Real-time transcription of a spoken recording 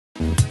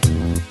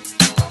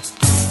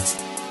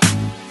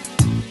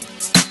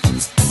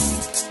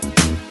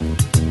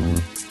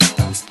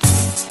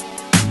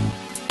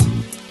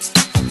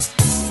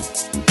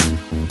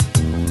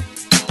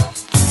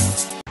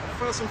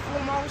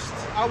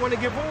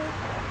want to give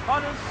all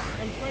honors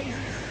and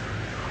praises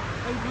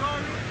and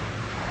glory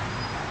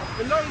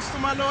belongs to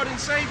my Lord and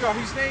Savior,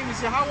 whose name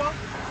is Yahweh,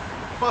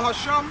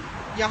 Bahasham,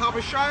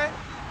 Yahabashai,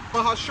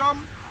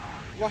 Bahasham,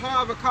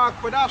 Wahavakar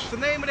Kodash. The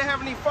name of the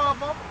Heavenly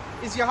Father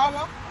is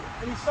Yahweh,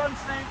 and his Son's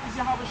name is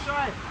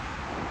Yahabashai,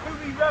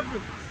 who we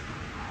reverence,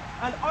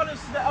 and honors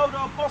to the elder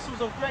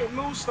apostles of Great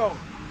Millstone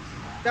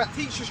that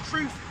teach us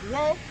truth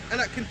well and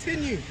that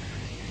continue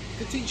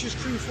to teach us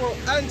truth well,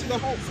 and to the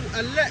hopeful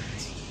elect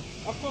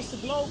across the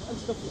globe, and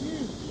to the few,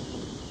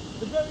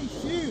 the very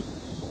few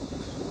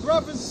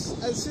brothers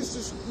and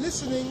sisters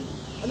listening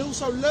and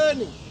also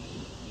learning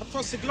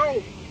across the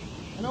globe.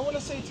 And I want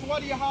to say to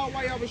Wadi Yahweh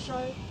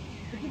Yahabashai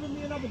for giving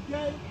me another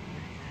day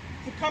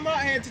to come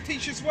out here to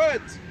teach his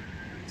words.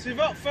 So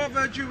without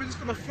further ado, we're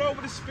just going to flow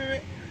with the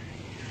Spirit.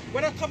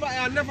 When I come out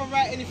here, I never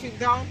write anything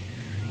down.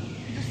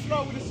 You just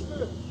flow with the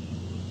Spirit.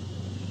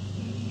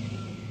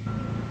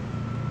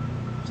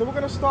 So we're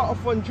going to start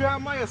off on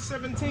Jeremiah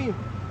 17,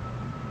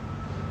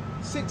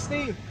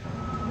 16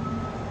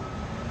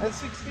 and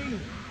 16.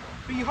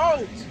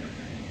 Behold.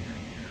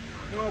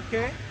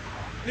 Okay?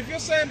 And if you're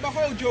saying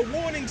behold, you're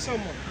warning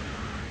someone.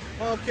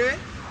 Okay?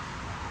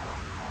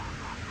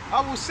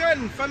 I will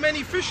send for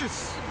many fishes.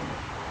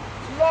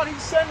 So Lord,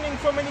 he's sending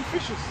for many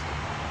fishes.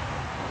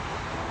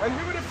 And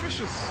who are the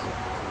fishes?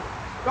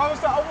 Those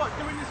that are what?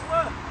 Doing this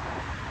work.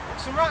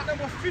 So right now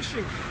we're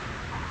fishing.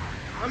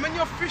 And when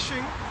you're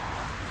fishing,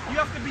 you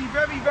have to be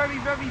very, very,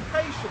 very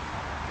patient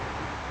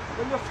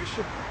when you're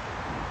fishing.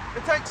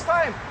 It takes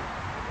time.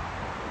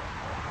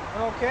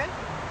 Okay?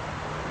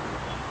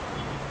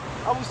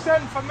 I will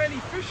send for many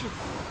fishes,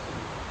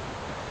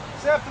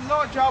 saith the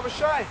Lord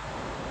Yahabashai,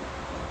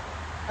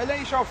 and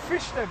they shall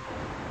fish them.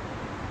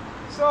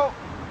 So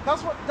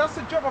that's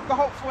the job of the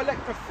hopeful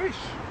elect, to fish.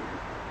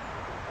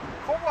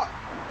 For what?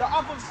 The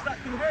others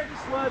that can hear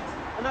this word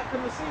and that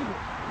can receive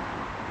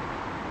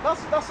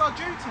it. That's our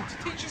duty,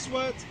 to teach this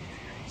word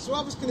so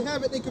others can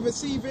hear it, they can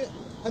receive it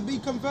and be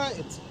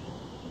converted.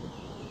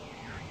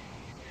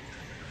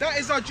 That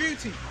is our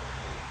duty.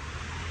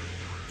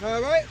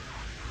 Alright?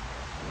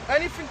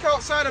 Anything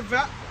outside of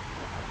that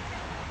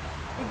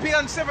would be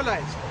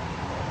uncivilized.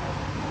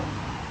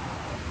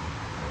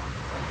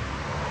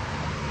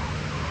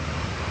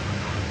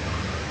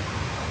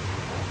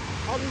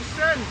 I will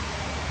send,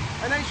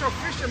 and they shall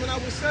fish them, and I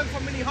will send for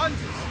many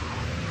hunters,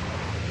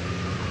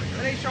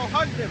 and they shall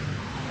hunt them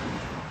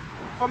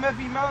from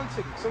every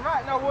mountain. So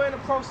right now we're in the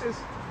process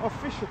of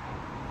fishing.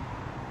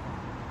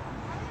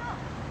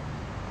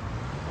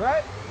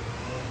 Right?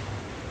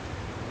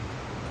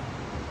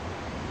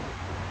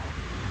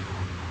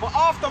 But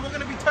after, we're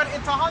going to be turned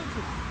into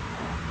hunters.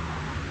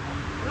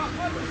 Not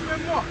hunters when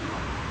what?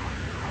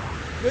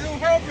 When all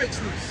hell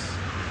breaks loose.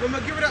 When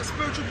we're given that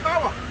spiritual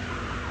power.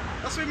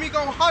 That's when we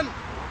go hunt.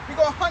 We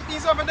go hunt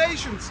these other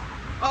nations.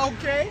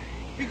 Okay?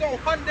 We go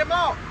hunt them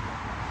out.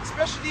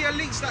 Especially the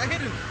elites that are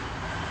hidden.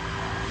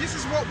 This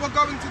is what we're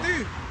going to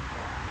do.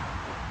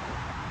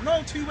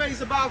 No two ways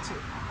about it.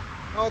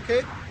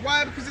 Okay?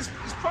 Why? Because it's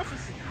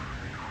prophecy.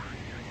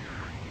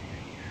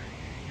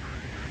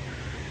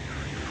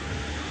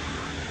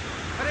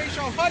 And they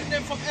shall hunt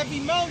them from every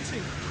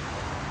mountain,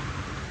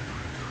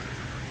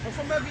 and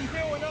from every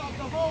hill, and out of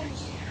the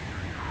holes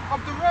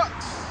of the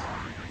rocks.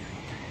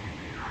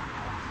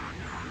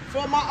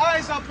 For my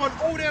eyes are upon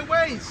all their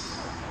ways.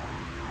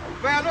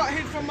 They are not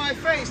hid from my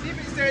face,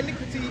 neither is their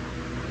iniquity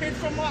hid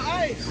from my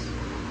eyes.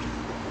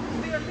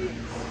 The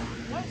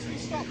elites, once we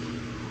stop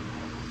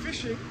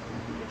fishing,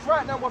 which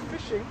right now we're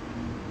fishing,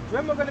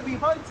 then we're going to be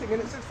hunting,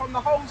 and it says from the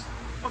holes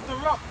of the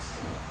rocks.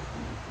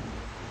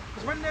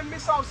 Because when them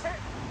missiles hit,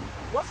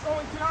 what's going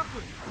to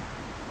happen?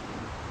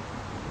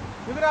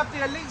 You're going to have the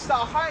elites that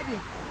are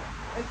hiding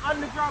in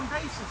underground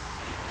bases,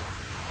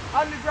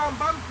 underground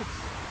bunkers.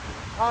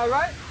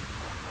 Alright?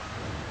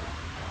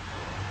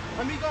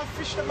 And we go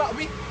fish them out.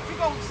 We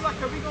go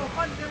slacker, we go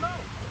hunt them out.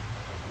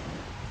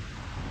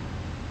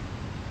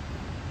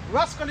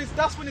 That's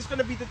when it's going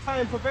to be the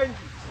time for vengeance.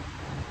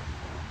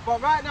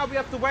 But right now we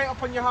have to wait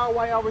upon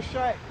Yahweh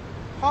Yahabashai,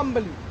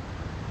 humbly.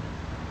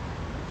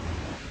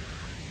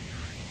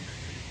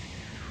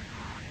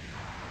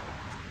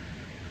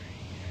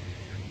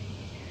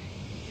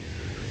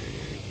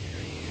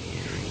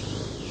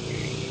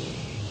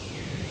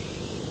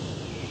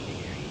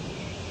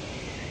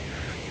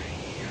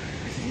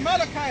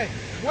 Malachi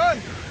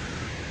 1,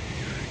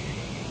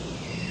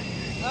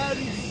 and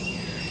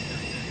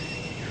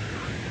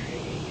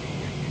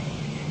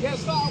yeah,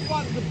 start at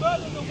 1. The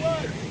burden of the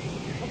word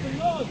of the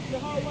Lord,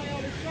 Yahweh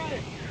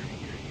Yahabashai.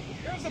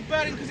 There was a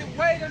burden because it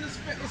weighed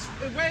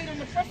on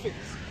the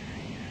prophets.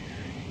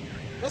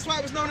 That's why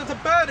it was known as a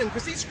burden,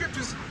 because these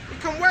scriptures, it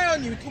can weigh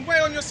on you, it can weigh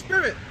on your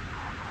spirit.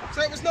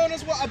 So it was known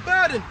as what? A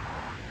burden.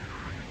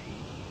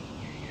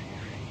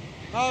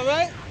 All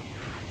right.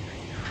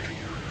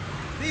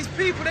 These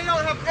people, they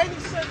don't have any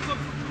sense of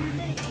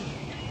humility.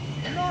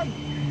 None.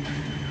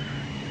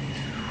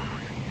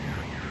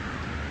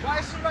 Why?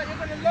 It's all right, you're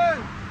going to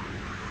learn.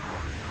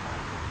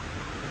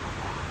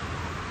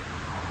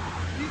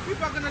 These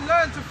people are going to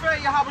learn to fear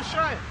Yahweh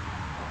Shai.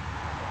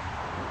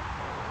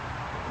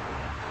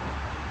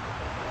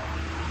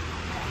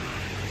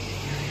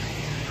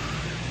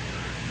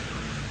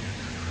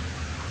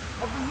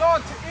 Of the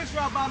Lord to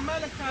Israel by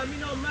Malachi. We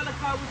know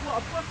Malachi was what?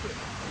 A prophet.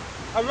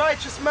 A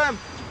righteous man.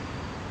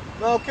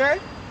 Okay?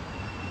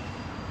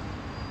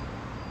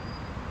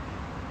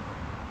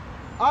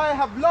 I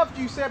have loved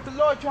you, saith the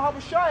Lord Yahweh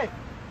Shai.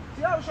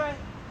 Yahweh Shai,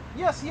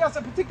 yes, he has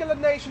a particular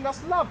nation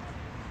that's loved.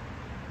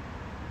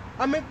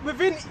 I mean,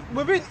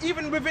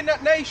 even within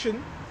that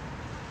nation,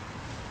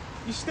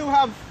 you still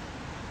have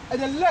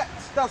an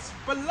elect that's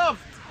beloved.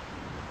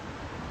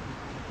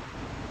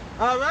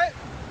 Alright?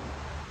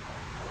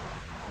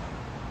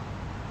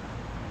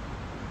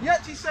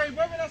 Yet he's saying,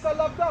 women as I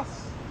loved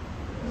us.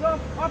 Because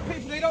our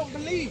people, they don't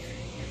believe.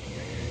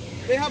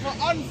 They have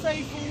an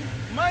unfaithful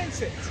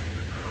mindset.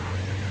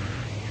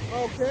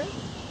 Okay?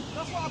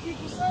 That's what our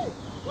people say.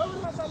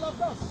 Women as I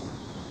loved us.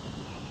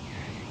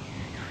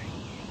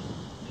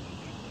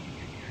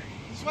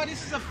 That's why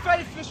this is a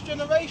faithless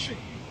generation.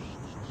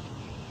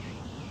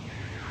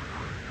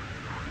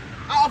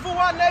 Out of all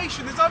our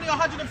nation, there's only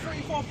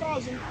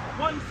 144,000,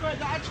 1/3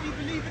 that actually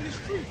believe in this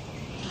truth.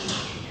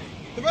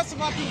 The rest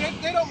of our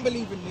people, they don't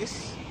believe in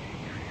this.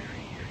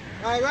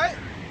 Alright?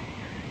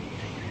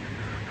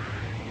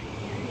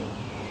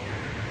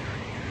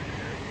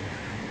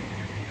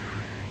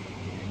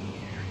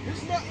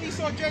 This is not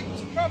Esau,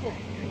 Jacob's brother,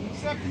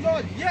 saith the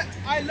Lord, yet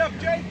I love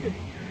Jacob.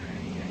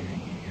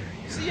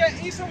 See,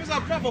 yeah, Esau was our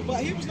brother,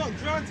 but he was not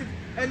granted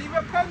any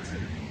repentance.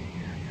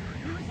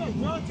 He was not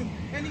granted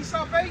any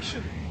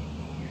salvation.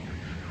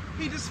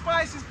 He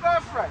despised his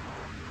birthright.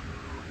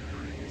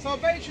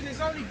 Salvation is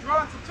only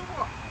granted to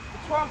what? The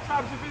 12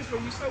 tribes of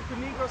Israel, you spoke to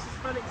Negroes,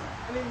 Hispanics,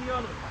 and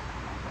Indianos.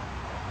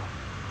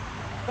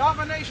 The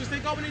other nations, they're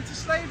going into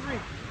slavery.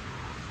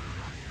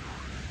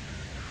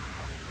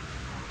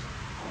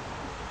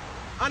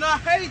 And I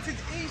hated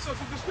Esau,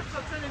 so the scriptures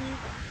are telling you,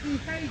 he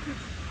hated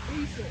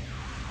Esau.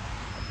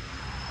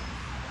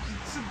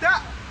 So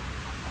that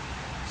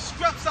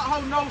scraps that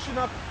whole notion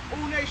of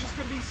all nations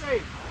can be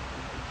saved.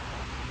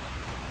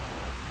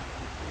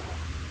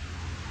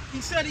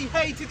 He said he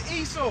hated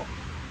Esau.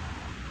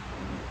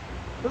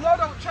 The law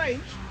don't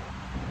change.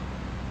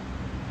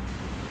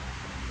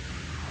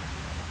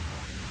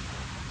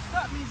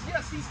 That means,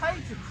 yes, he's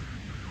hated.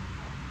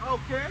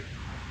 Okay?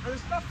 And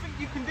there's nothing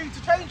you can do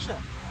to change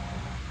that.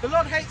 The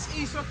Lord hates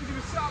Esau because he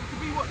was set up to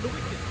be what? The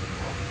wicked.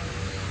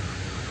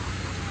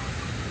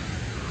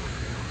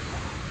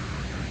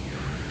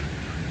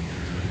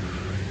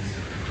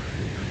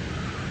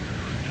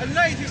 And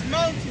laid his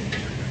mountain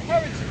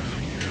heritage.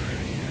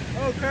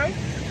 Okay?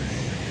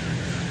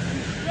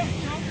 His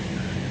structure,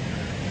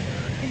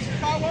 his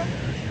power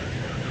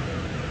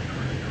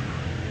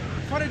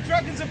for the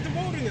dragons of the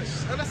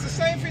wilderness. And that's the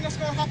same thing that's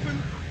going to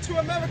happen to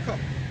America.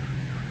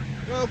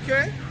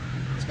 Okay?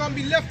 It's going to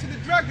be left to the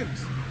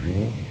dragons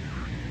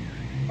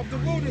of the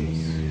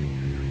wilderness.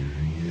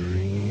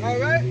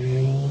 Alright?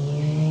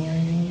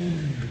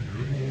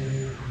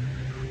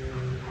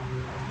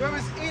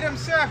 Whereas Edom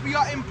said we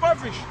are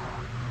impoverished.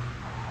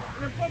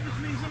 And impoverished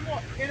means in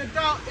what?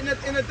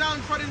 In a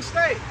downtrodden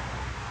state.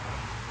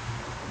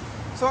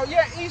 So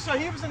yeah, Esau,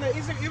 he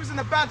was in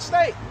a bad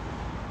state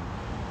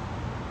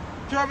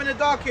during the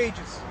Dark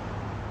Ages.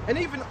 And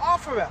even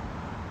after that,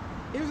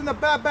 he was in a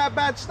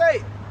bad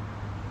state.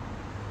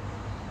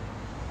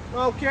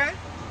 Okay?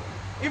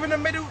 Even the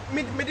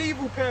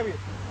medieval period,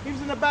 he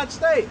was in a bad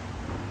state.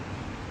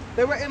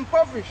 They were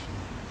impoverished.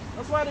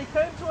 That's why they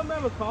came to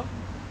America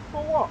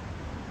for what?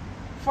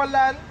 For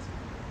land,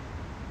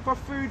 for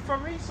food, for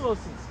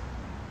resources.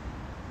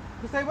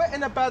 Because they were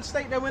in a bad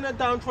state, they were in a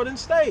downtrodden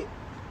state.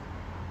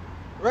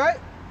 Right?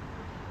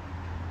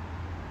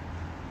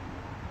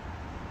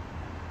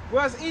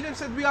 Whereas Edom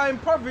said we are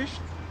impoverished,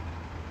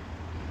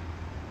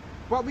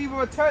 but we will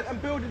return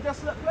and build the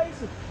desolate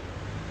places.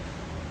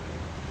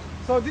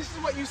 So this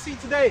is what you see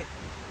today.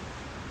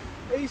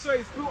 Esau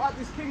has built up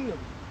this kingdom,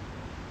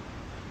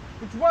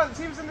 which once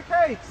he was in the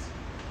caves.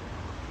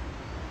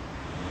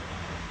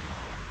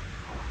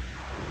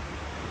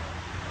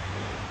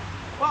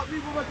 But we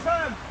will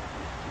return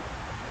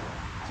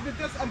to the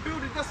desert and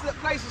build the desolate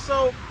places.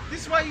 So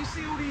this is why you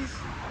see all these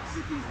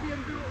cities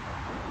being built,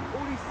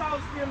 all these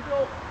towns being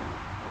built.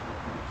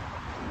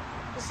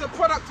 It's a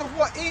product of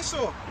what?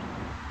 Esau.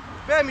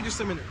 Bear me just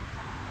a minute.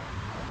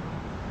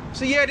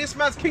 So yeah, this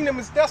man's kingdom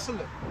is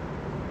desolate.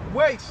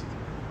 Waste.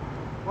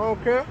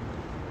 Okay?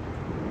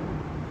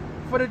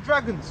 For the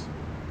dragons.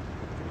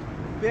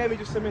 Bear me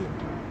just a minute.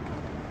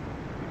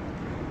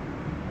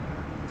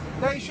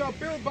 They shall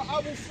build, but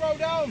I will throw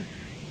down.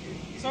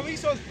 So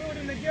Esau's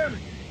building again.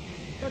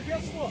 But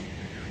guess what?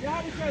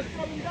 Yahweh is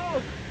throwing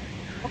down.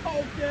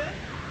 Okay?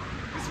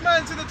 This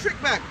man's in a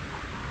trick bag.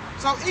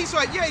 So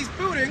Esau, yeah, he's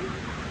building,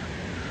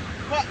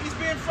 but he's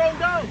being thrown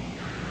down.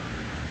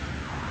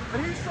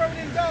 And who's throwing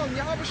him down?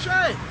 Yahweh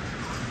Shai.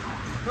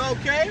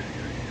 Okay?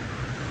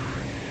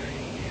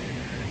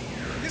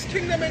 This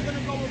kingdom ain't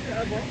gonna go on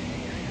forever.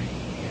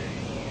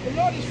 The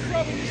Lord is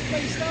throwing this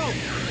place down.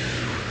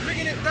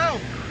 bringing it down.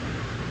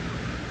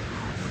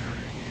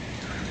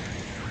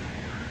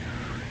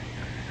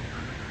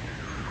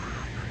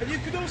 And you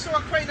could also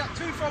equate that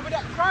twofold with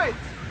that pride.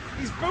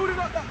 He's building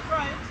up that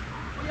pride,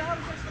 and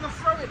Yahushua is going to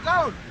throw it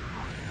down.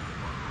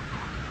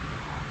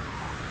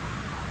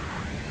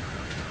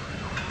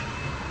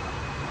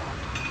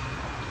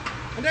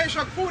 And they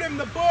shall call him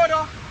the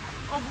border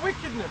of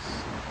wickedness.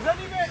 Because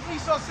anywhere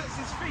Esau sets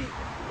his feet,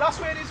 that's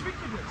where there's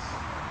wickedness.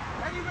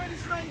 Anywhere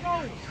this man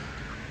goes,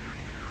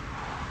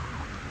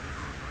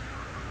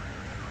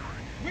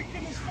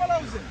 wickedness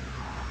follows him.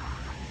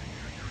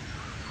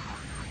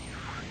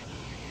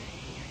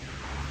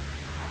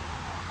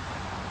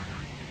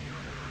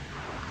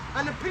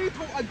 And the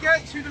people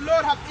against who the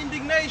Lord have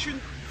indignation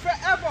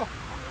forever.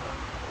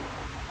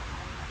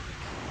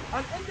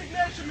 And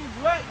indignation means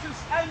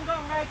righteous anger,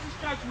 righteous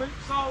judgment.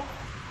 So,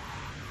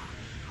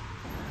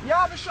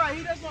 Yahushua,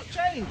 he does not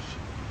change.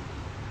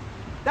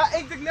 That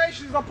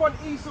indignation is upon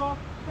Esau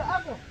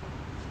forever.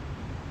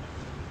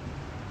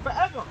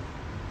 Forever.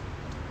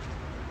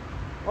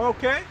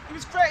 Okay? He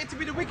was created to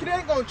be the wicked, he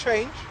ain't gonna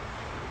change.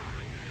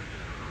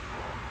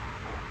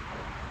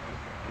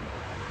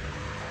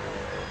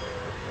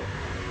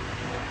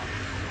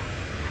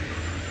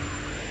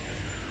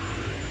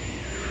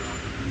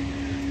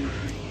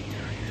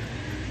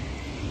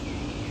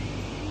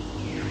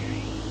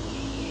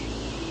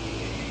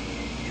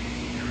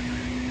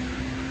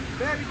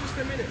 Bear me just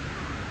a minute.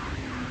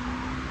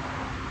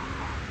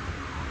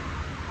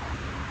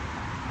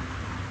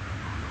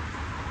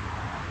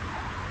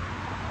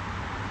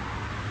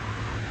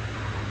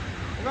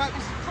 Right,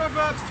 this is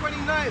Proverbs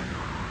 29.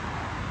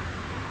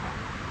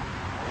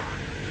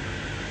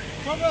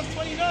 Proverbs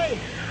 29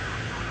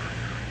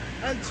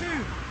 and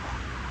 2.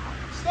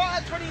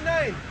 Start at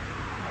 29.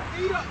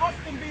 He that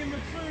often being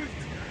reproved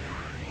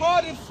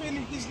hardeneth in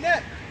his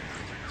neck.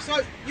 So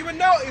you will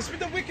notice with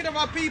the wicked of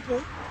our people,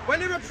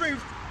 when they're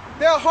reproved,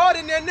 they're hard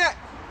in their neck.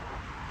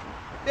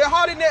 They're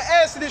hard in their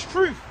ears to this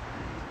truth.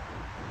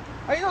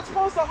 And you're not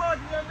supposed to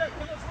harden your neck,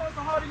 you're not supposed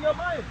to harden your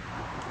mind.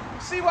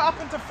 See what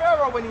happened to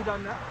Pharaoh when he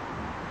done that?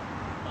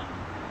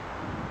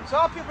 So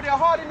our people, they're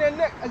hard in their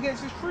neck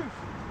against his truth.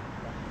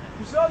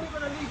 It's only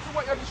going to lead to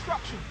what? Your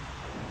destruction.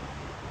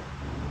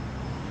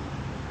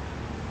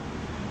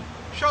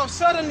 Shall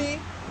suddenly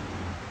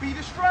be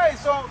destroyed.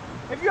 So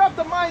if you have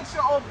the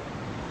mindset of,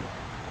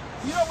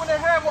 you don't want to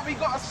hear what we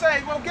got to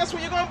say, well, guess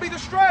what? You're going to be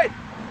destroyed.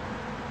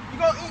 You're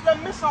going to eat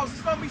them missiles.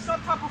 It's going to be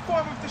some type of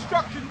form of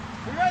destruction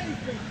or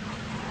anything.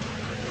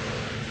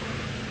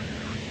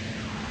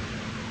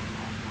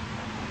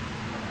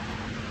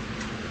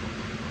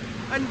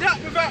 And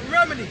that without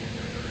remedy.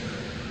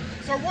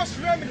 So what's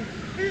remedy?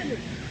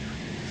 Healing.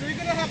 So you're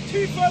going to have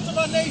 2/3 of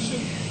our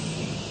nation,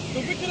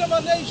 the wicked of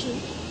our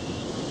nation,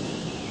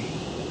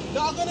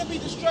 that are going to be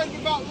destroyed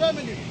without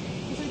remedy.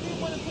 Because they didn't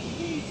want to take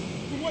heed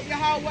to what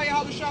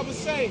Yahushua was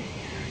saying.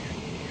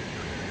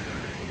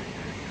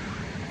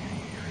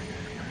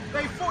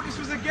 They thought this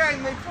was a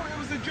game, they thought it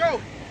was a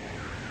joke.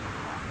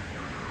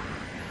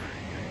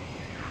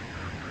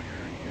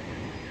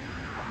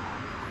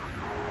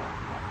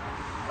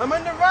 And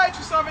when the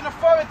righteous are in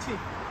authority,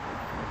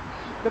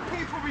 the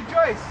people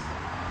rejoice.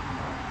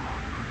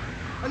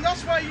 And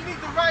that's why you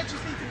need the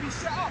righteous need to be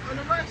set up, and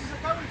the righteous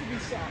are going to be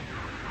set up.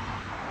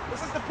 It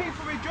says the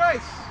people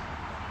rejoice.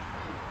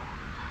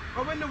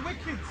 But when the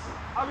wicked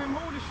are in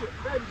rulership,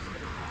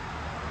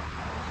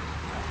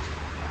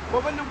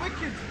 but when the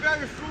wicked bear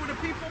through, the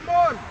people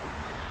mourn.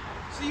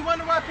 So you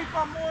wonder why people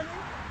are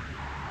mourning?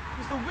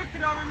 Because the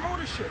wicked are in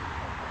rulership.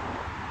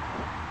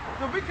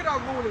 The wicked are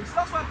ruling, so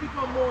that's why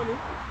people are mourning.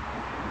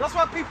 That's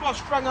why people are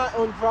strung out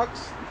on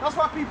drugs. That's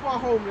why people are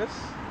homeless.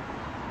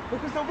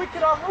 Because the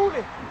wicked are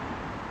ruling.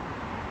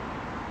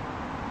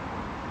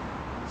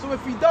 So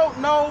if you don't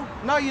know,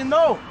 now you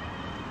know.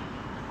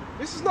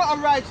 This is not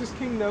a righteous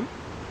kingdom.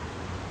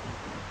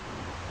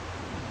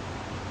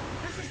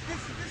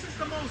 This is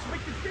the most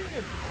wicked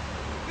kingdom.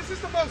 This is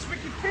the most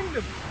wicked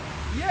kingdom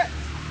yet.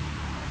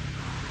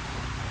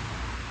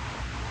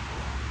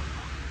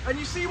 And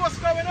you see what's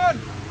going on?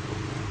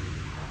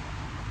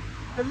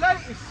 The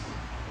latest.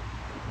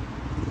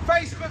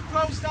 Facebook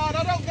closed down.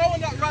 I don't go on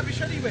that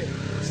rubbish anyway,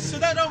 so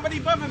that don't really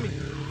bother me.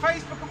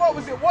 Facebook and what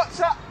was it?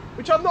 WhatsApp,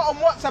 which I'm not on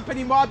WhatsApp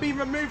anymore. I've been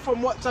removed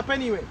from WhatsApp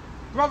anyway.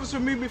 Brothers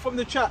removed me from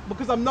the chat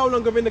because I'm no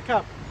longer in the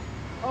camp.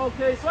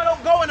 Okay, so I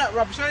don't go on that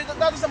rubbish. That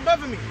doesn't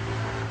bother me.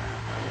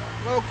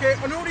 Okay,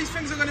 and all these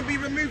things are going to be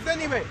removed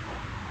anyway.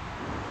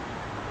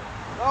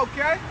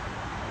 Okay?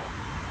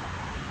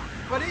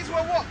 But these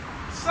were what?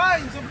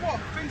 Signs of what?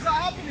 Things are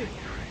happening.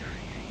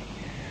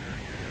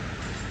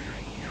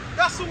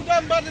 That's all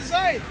done by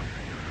design.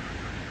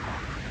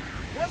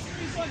 What's the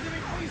reason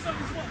doing research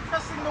is what?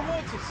 Testing the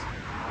waters.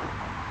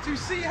 To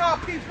see how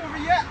people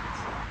react.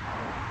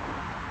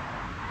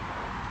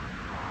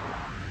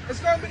 It's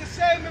going to be the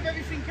same with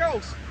everything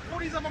else. All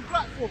these other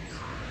platforms.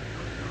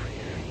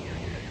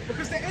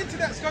 Because the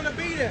internet's going to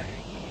be there.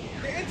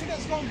 The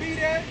internet's going to be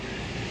there.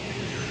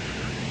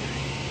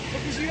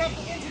 Because you have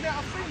the internet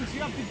of things.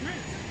 You have the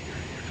grid.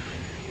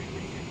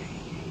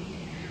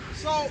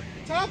 So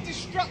to have this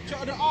structure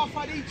of the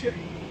Arthad Egypt,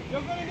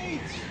 you're going to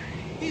need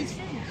these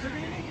things. You're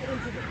going to need to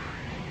enter them.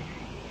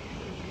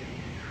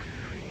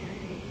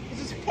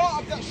 This is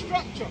part of that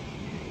structure.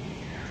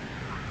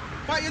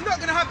 But you're not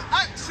going to have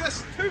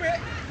access to it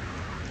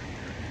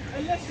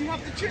unless you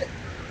have the chip.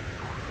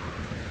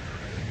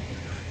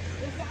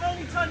 It's the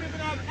only time you're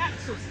going to have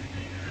access.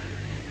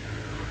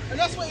 And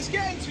that's what it's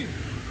getting to.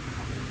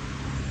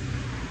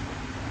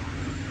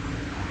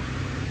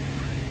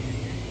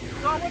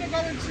 So I want to go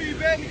into,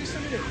 bear me just a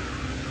minute.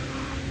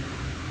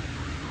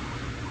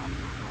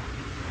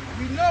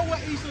 We know what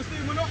Esau's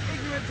doing, we're not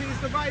ignorant to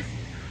his device.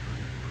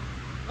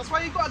 That's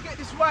why you got to get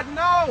this word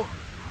now.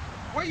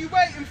 What are you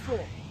waiting for?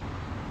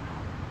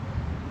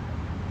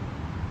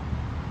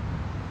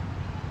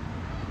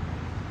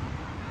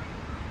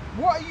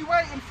 What are you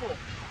waiting for?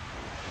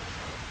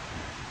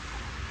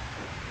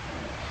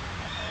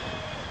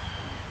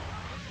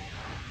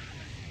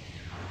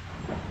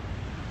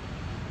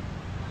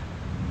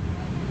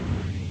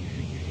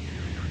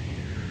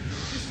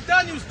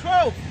 Daniel's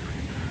 12,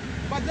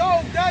 but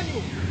no,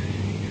 Daniel,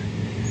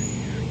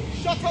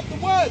 shut up the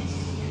words,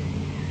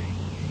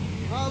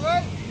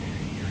 alright?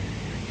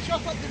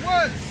 Shut up the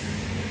words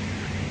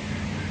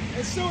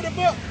and seal the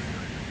book,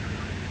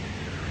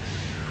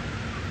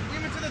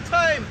 even to the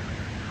time,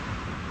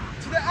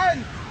 to the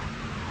end.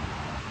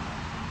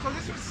 So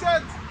this was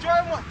said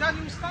during what?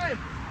 Daniel's time.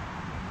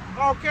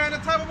 Okay, in the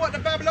time of what? The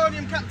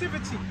Babylonian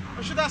captivity,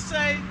 or should I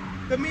say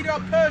the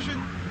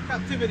Medo-Persian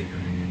captivity.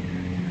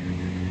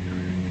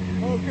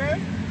 Okay?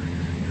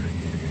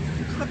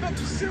 So the book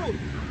was sealed.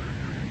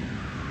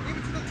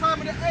 Even to the time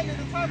of the end, and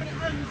the time of the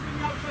end was when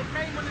Yahushua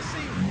came on the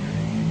scene.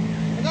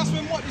 And that's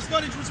when what? This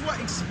knowledge was what?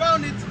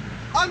 Expounded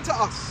unto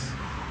us.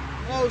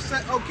 Oh,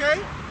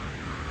 okay?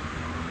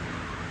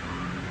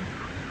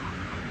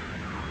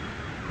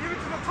 Even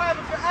to the time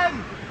of the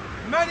end,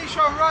 many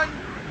shall run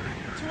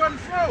to and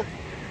fro.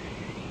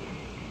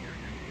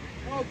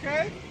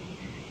 Okay?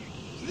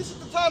 So this is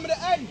the time of the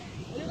end.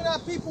 And you're going to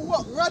have people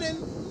what? Running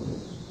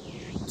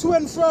to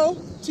and fro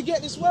to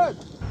get this word.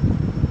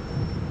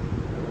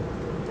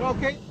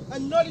 Okay,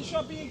 and knowledge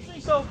shall be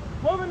increased. So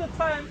more in the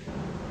time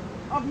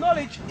of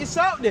knowledge, it's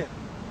out there.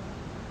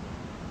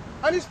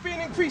 And it's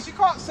being increased. You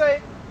can't say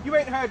you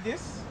ain't heard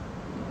this.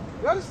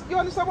 You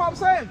understand what I'm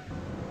saying?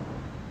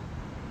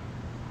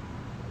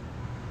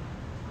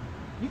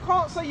 You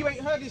can't say you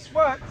ain't heard this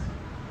word.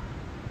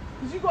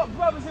 Because you've got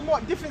brothers in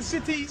what? Different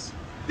cities,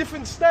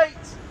 different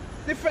states,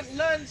 different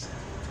lands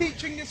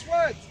teaching this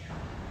word.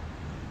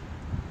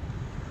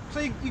 So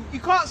you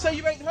can't say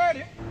you ain't heard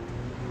it.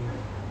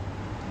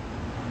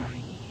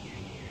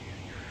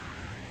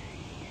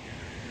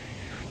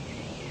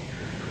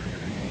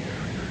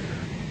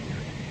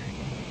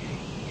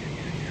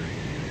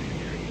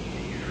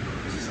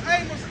 This is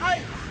Amos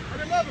 8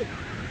 and 11.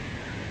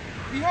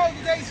 Behold,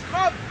 the days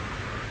come.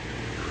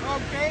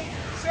 Okay.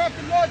 Serve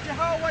the Lord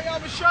Yahweh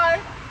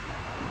Yahushai.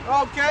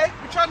 Okay.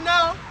 Which are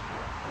now.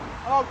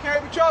 Okay.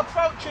 Which are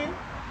approaching.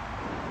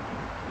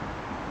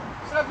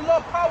 Serve the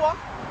Lord power.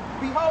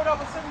 Behold, I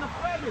will send the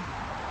famine.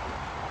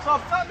 So a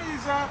famine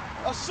is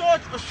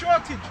a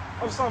shortage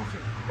of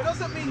something. It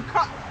doesn't mean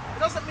cut. It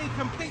doesn't mean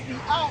completely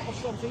out of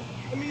something.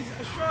 It means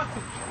a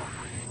shortage.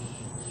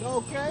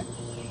 Okay?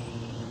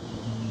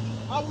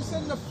 I will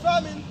send the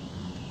famine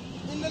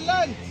in the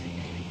land.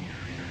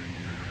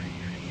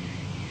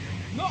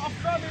 Not a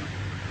famine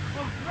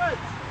of bread,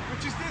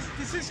 which is this.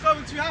 This is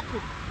going to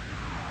happen.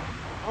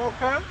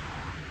 Okay?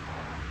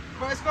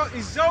 But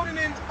it's zoning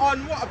in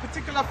on what? A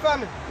particular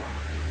famine.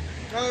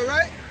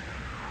 Alright?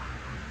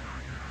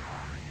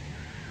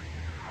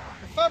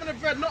 A famine of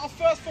bread, not a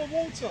thirst for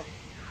water.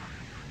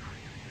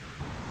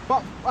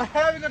 But a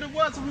hearing of the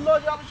words of the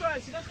Lord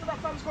Yahushua. See, that's what that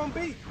famine's going to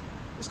be.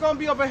 It's going to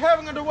be of a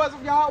hearing of the words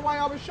of Yahweh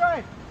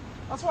Yahushua.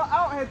 That's why I'm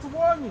out here to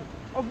warn you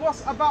of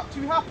what's about to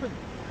happen.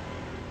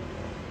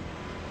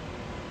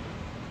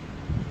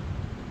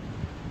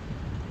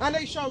 And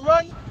they shall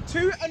run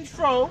to and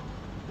fro.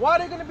 Why are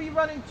they going to be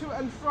running to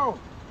and fro?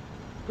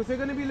 Because they're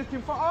going to be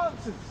looking for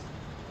answers.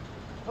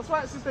 That's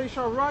why it says they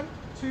shall run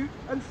to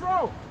and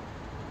fro.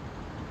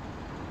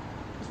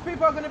 Because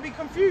people are going to be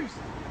confused.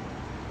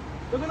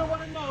 They're going to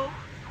want to know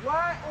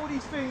why all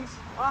these things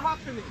are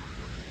happening.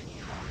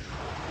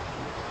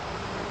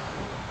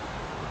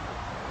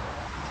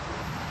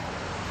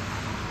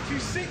 To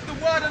seek the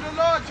word of the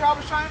Lord,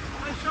 Yahushua,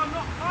 and shall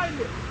not find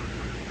it.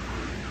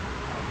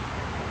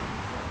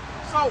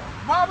 So,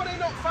 why would they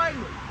not find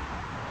it?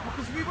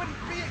 Because we wouldn't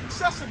be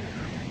accessible.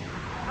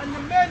 And the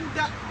men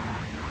that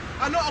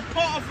are not a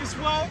part of this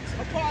world,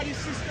 a part of this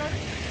system,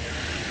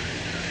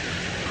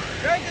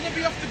 they're going to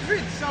be off the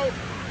grid, so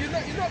you're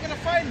not going to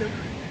find them.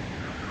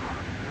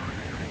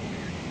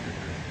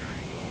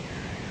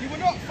 You will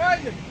not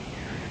find them.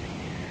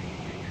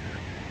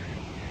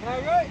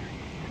 Alright?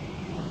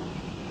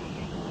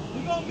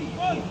 You're going to be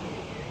gone.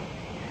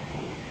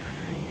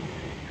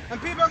 And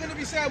people are going to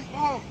be saying,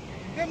 oh,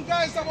 them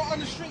guys that were on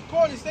the street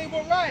corners, they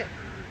were right.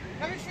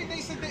 Everything they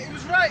said, that it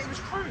was right, it was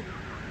true.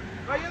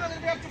 But you're not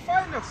going to be able to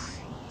find us.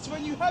 So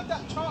when you had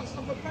that chance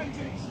of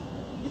repentance,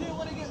 you didn't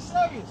want to get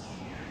serious.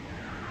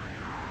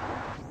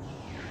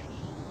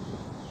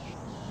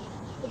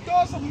 The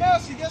doors of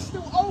mercy, they're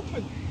still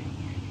open.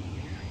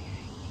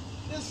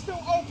 They're still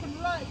open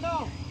right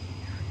now.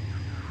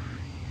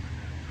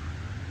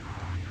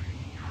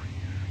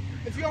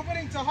 If you're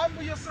willing to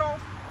humble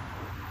yourself,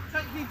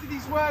 take heed to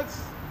these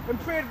words, and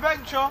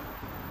peradventure,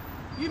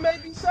 you may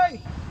be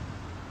saved.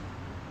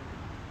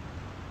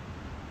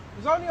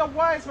 There's only a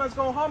wise man's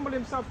going to humble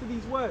himself to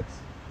these words.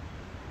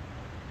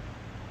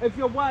 If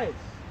you're wise.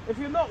 If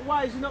you're not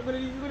wise, you're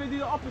going to do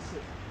the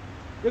opposite.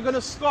 You're going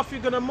to scoff,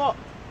 you're going to mock.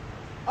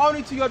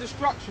 Only to your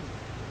destruction.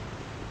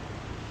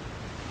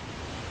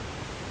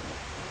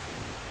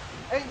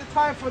 This ain't the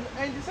time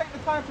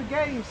for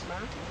games,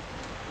 man.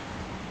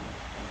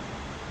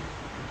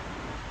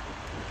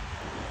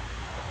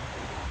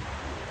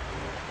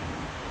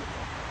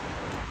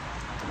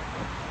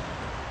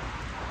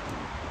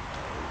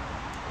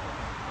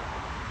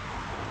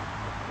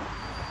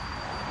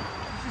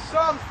 This is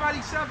Psalm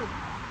 37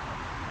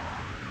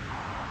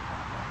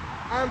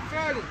 and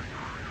 30.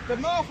 The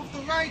mouth of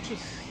the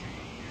righteous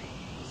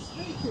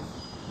speaking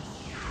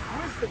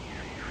wisdom.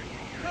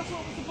 That's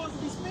what we're supposed to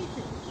be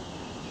speaking.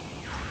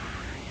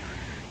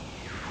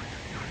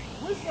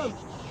 Wisdom.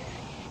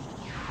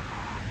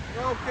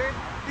 Okay.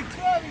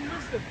 Declaring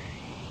wisdom.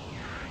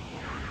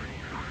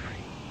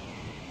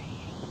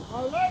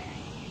 Alright?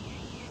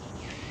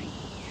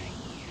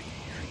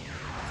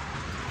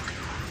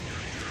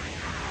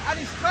 And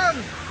his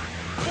tongue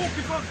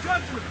talking of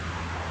judgment.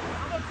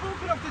 I'm not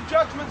talking of the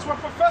judgments, we're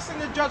professing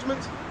the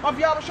judgments of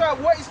Yahushua,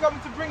 what he's going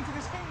to bring to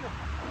this kingdom.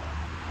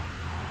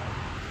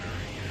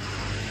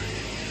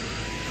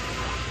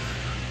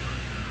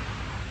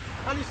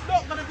 And it's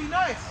not going to be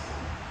nice.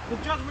 The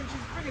judgment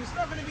she's bringing, it's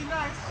not going to be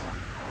nice.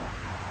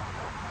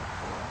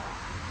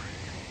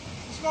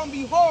 It's going to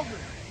be horrible.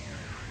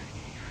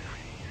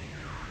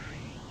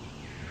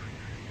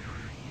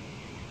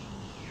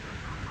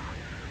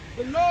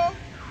 The law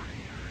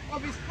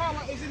of his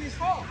power is in his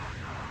heart.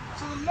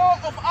 So the law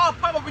of our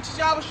power, which is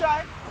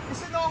Yahushua,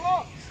 is in our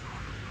hearts.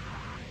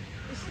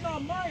 It's in our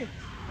minds.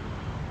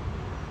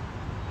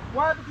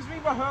 Why? Because we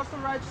rehearse the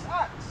righteous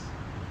acts.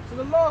 So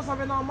the laws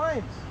are in our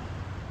minds.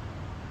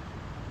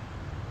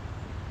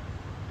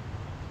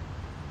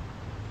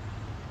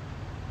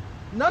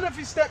 None of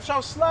his steps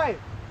shall slide.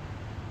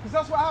 Because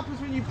that's what happens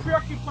when you're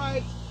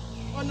preoccupied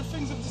on the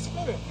things of the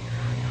Spirit.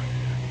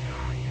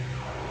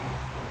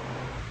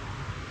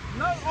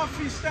 None of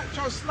his steps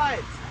shall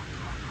slide.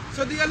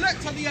 So the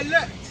elect are the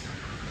elect.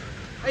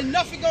 Ain't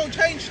nothing going to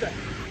change that.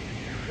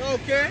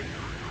 Okay?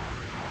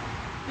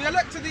 The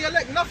elect are the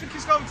elect. Nothing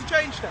is going to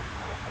change that.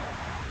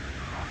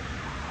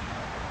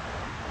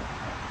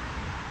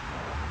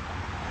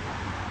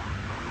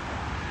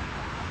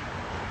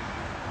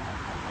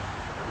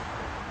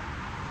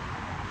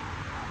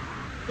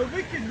 The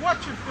wicked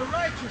watcheth the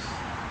righteous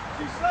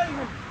to slay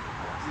him.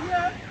 So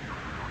yeah,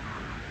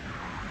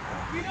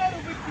 we know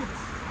the wicked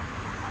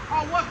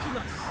are watching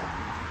us.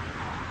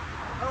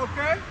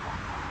 Okay?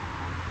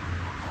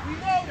 We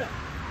know that.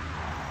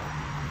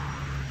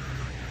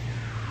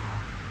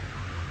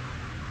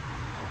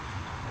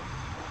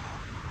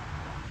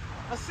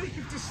 I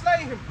seeketh to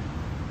slay him.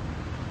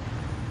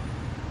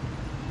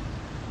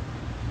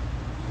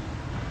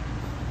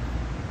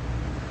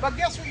 But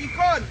guess what, you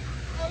can't.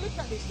 Oh, look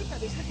at this, look at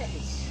this, look at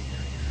this.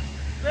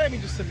 Bear me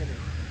just a minute.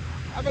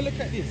 Have a look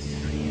at this.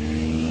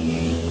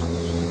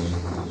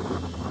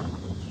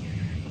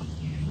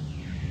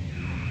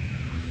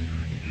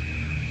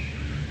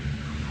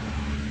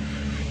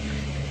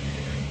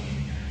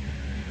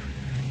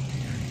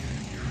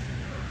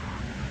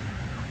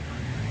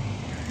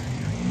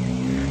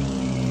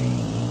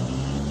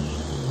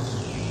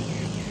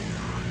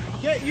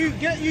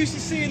 Get used to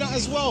seeing that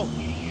as well.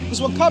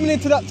 Because we're coming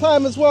into that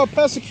time as well,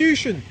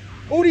 persecution.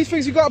 All these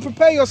things you got to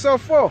prepare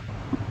yourself for.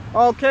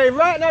 Okay,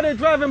 right now they're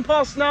driving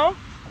past now.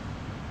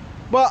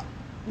 But,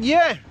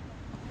 yeah.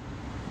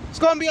 It's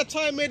going to be a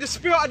time where the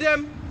spirit of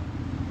them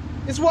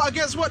is what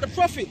against what? The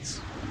prophets.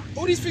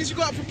 All these things you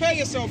got to prepare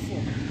yourself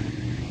for.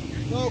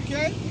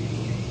 Okay?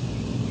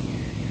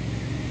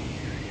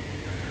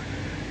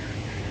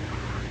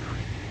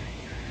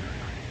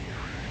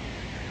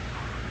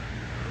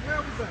 Where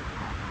was that?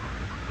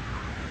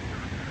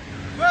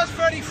 Verse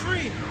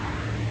 33.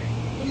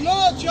 The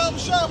Lord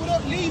Yahushua will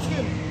not leave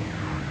him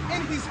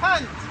in his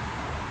hand.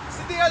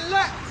 So the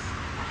elect,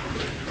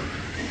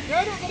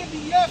 they're not going to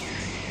be left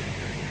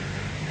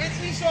in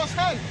Esau's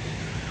hand.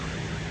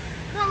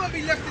 They're not going to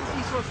be left in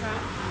Esau's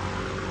hand.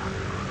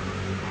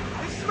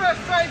 This is where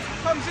faith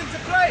comes into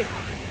play.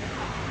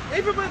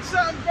 Even when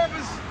certain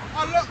brothers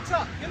are locked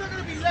up, you're not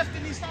going to be left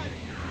in his hand.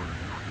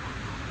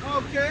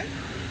 Okay?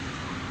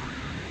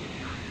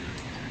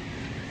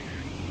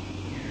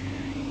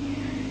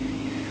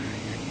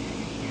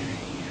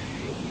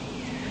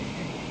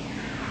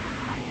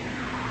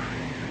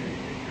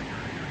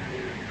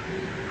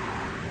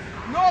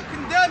 Nor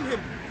condemn him.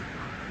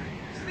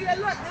 So the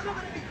elect, they're not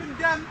going to be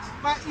condemned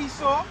by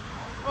Esau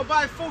or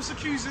by false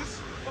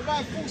accusers. but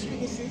by false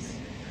witnesses,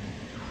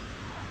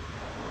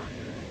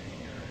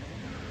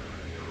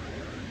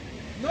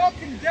 nor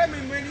condemn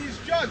him when he is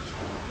judged.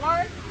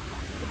 Why?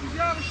 Because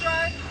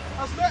Yahushua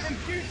has not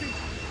imputed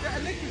the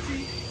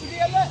iniquity to the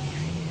elect.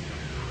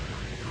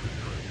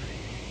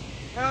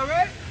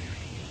 Alright?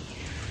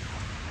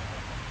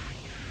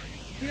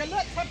 The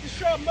elect have the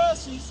sure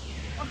mercies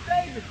of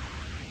David.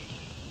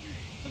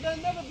 So they'll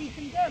never be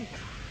condemned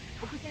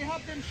because they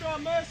have them sure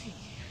mercies.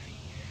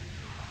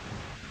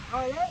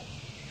 Alright?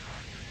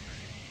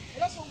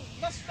 That's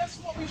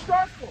what we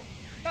strive for.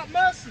 That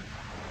mercy.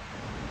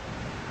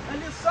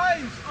 And the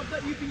signs of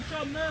that you can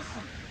show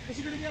mercy.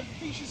 Because you're going to be able to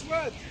teach his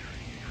word.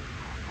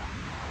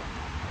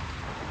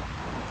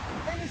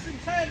 In its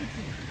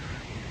entirety.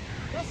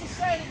 That's a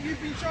sign that you've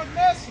been shown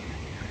mercy.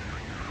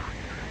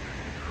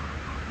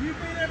 You've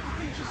been able to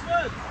teach his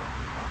word.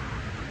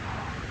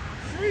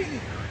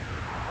 Freely.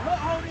 Not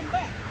holding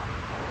back.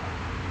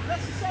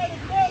 That's a sign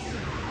of mercy.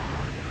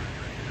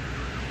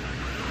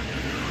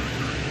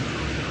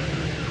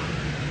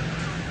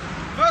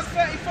 Verse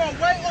 34,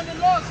 wait on the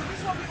Lord. So this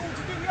is what we ought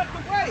to do. We have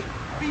to wait.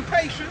 Be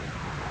patient.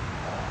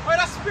 Oh,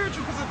 that's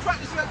spiritual because the track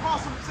just went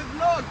past and said,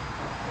 Lord,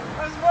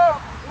 as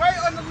well. Wait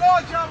on the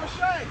Lord,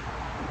 Yahushua.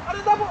 And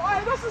another,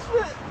 oh, that's the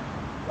spirit.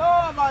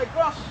 Oh my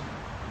gosh.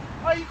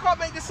 Oh, you can't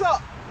make this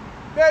up.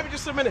 Baby,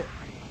 just a minute.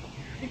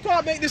 You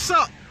can't make this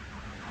up.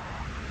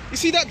 You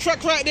see that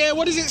track right there?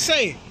 What does it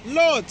say?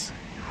 Lord.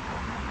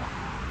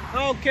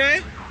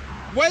 Okay.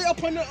 Wait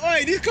up on the, oh,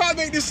 you can't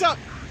make this up.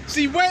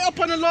 See, wait up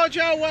on the Lord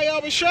Yahweh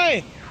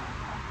Yahushua.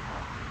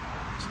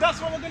 So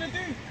that's what we're going to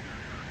do.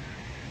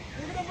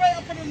 We're going to wait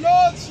up on the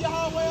Lord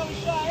Yahweh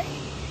Yahushua.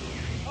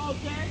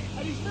 Okay.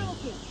 And his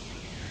miracles.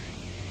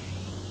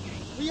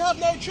 We have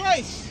no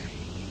choice.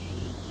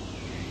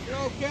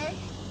 Okay.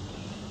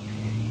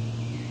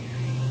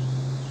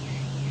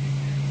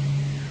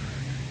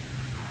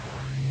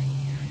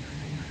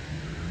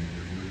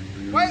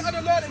 Wait on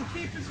the Lord and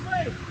keep his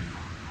way.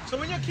 So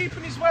when you're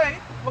keeping his way,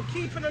 we're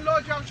keeping the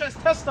Lord Yahweh's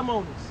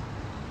testimonies.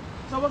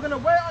 So we're going to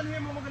wait on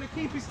him and we're going to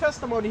keep his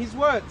testimony, his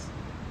words,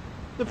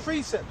 the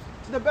precepts,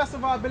 to the best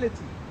of our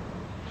ability.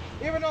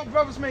 Even though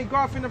brothers may go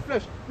off in the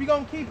flesh, we're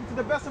going to keep it to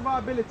the best of our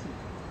ability.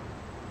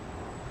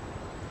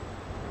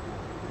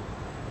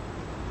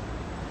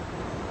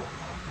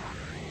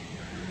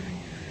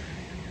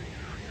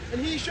 And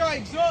he shall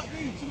exhort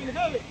thee to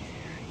inherit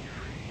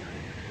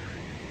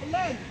the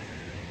land.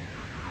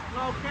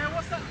 Okay,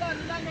 what's that land?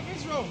 The land of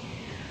Israel.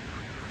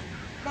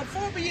 But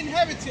before we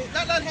inherit it,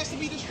 that land has to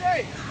be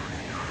destroyed.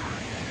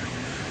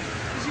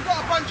 Because you've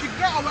got a bunch of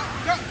gutter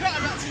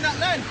rats in that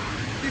land,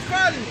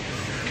 defiling it.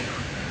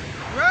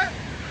 Right?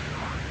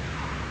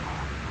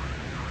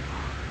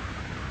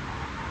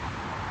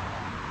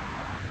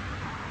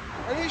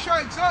 And he shall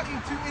exhort you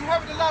to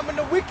inherit the land when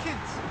the wicked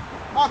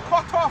are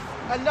cut off,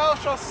 and thou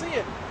shalt see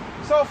it.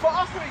 So for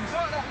us to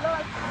exhort that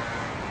land,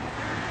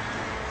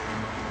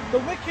 the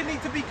wicked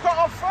need to be cut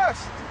off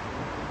first.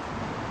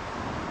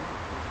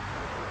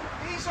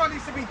 Esau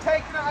needs to be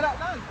taken out of that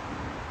land.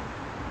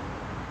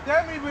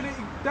 Then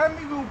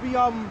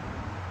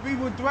we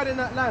will dwell in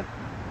that land.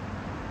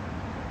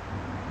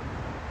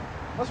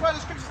 That's why the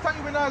scriptures tell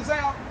you in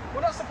Isaiah,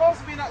 we're not supposed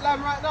to be in that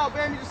land right now.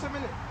 Bear me just a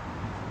minute.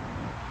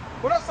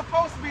 We're not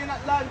supposed to be in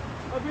that land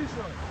of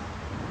Israel.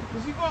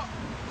 Because you've got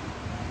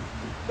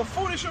the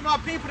foolish of our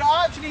people that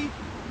are actually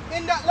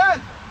in that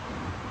land.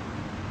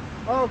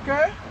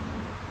 Okay?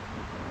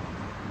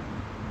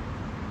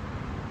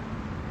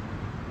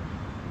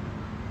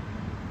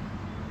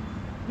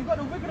 You've got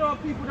the wicked of our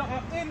people that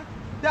are in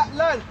that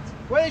land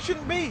where they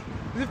shouldn't be.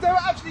 Because if they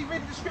were actually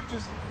reading the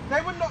scriptures,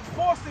 they would not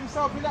force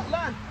themselves in that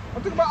land.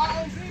 I'm talking about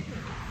our own people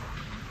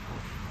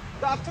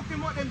that have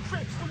taken what them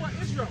trips to what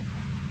Israel.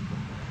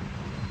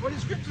 When the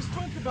scriptures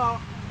talk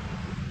about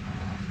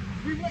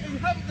we will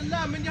inherit the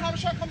land when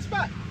Yahushua comes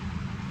back. So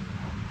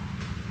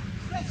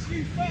that's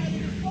you fighting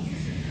in this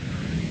prophecy.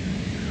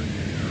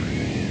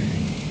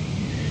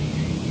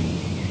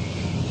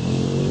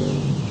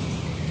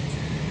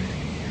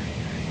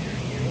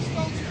 Let's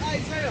go to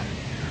Isaiah.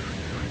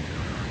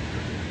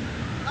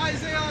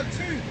 Isaiah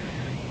 2.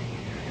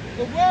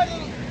 The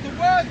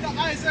word that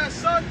Isaiah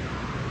son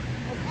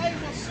of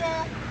Amos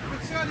saw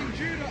concerning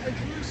Judah and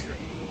Jerusalem.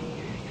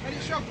 And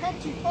it shall come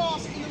to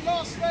pass in the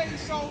last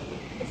days. So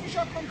if it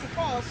shall come to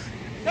pass,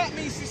 that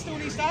means it still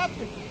needs to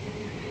happen.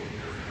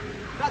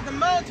 That the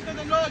mountain of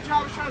the Lord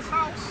Yahushua's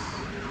house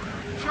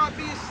shall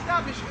be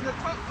established in the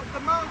top of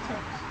the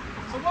mountains.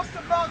 So what's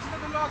the mountain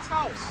of the Lord's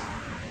house?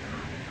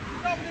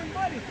 Governing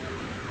money.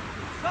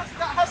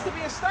 That has to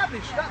be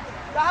established. That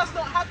has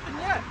not happened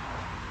yet.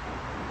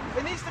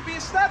 It needs to be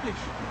established.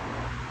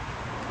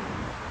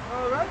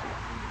 Alright?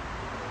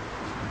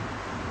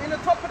 In the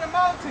top of the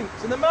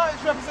mountains. And the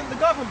mountains represent the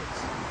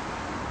governments.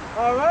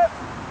 Alright?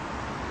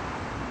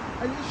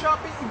 And it shall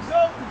be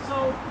exalted.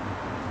 So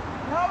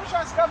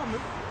Yahushua's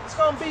government is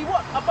going to be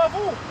what? Above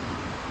all.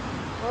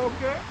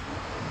 Okay?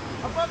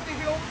 Above the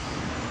hills.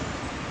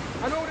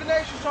 And all the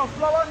nations shall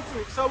flow unto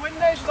it. So when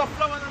nations are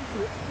flowing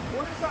unto it,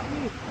 what does that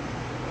mean?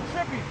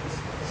 Tributes,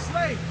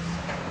 slaves,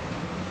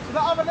 So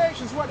the other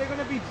nations, what, they're going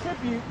to be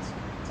tribute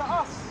to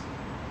us.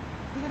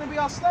 They're going to be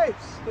our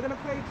slaves. They're going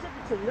to pay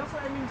tributary. That's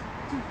what it means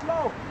to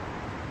flow.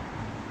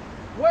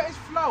 What is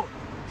flow?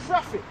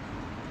 Traffic.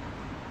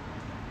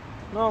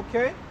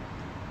 Okay.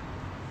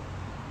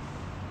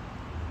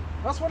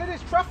 That's what it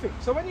is, traffic.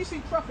 So when you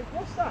see traffic,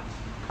 what's that?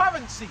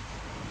 Currency.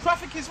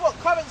 Traffic is what?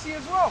 Currency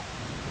as well.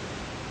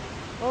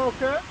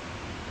 Okay.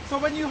 So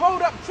when you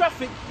hold up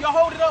traffic, you're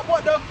holding up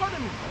what? The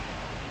economy.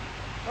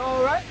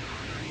 Alright.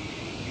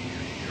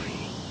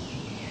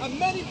 And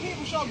many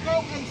people shall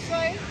go and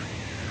say,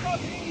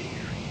 come ye,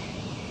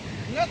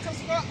 let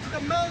us go up to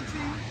the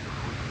mountain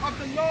of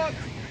the Lord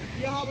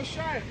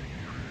Yahweh.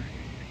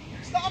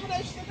 So the other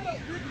nations,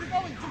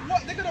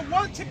 they're going to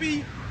want to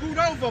be ruled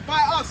over by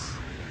us.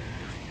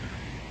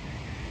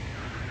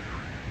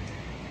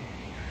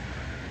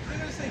 They're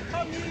going to say,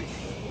 come ye,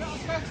 let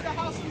us go to the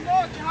house of the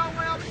Lord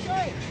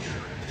Yahweh.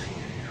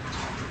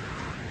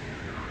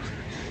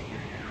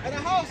 And a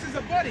house is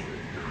a body.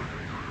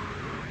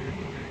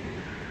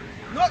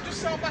 Not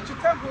just so much a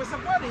temple, it's a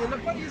body, and the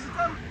body is a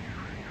temple.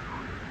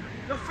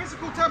 The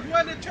physical temple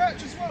and the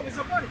church as well is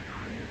a body.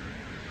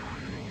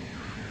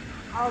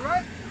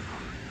 Alright?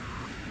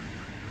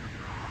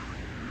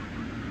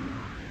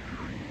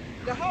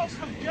 The house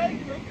of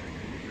Jacob,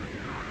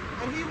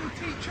 and he will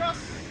teach us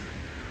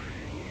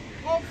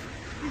of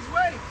his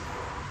ways.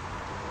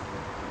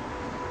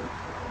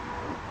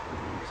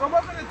 So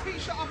we're going to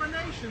teach the other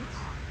nations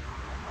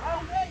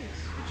our ways,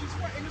 which is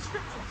what in the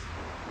scriptures.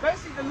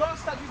 Basically the law,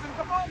 statutes and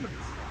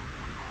commandments.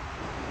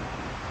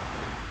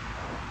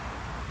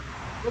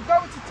 We're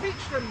going to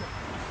teach them that.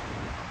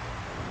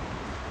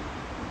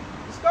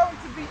 It's going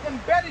to be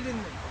embedded in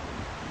them.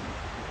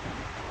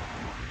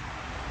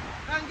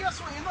 And guess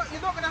what?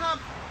 You're not gonna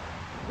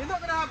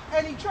have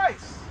any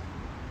choice.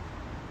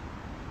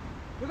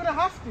 You're gonna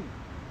have to.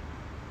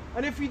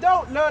 And if you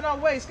don't learn our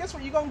ways, guess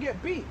what? You're gonna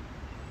get beat.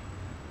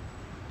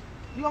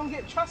 You're gonna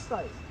get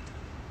chastised.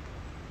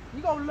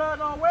 You're gonna learn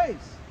our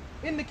ways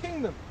in the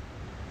kingdom.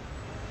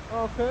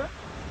 Okay?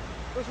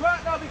 Because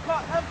right now we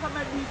can't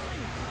implement these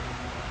things.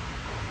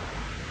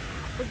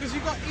 Because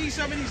you've got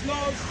some of these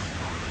laws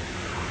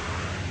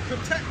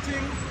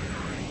protecting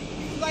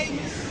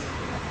flamers,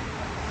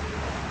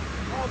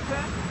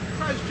 okay,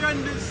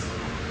 transgenders,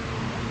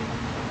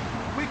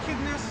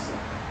 wickedness.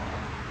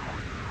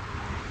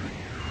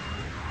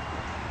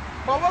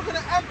 But we're going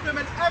to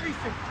implement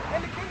everything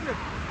in the kingdom.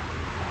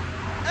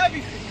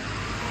 Everything.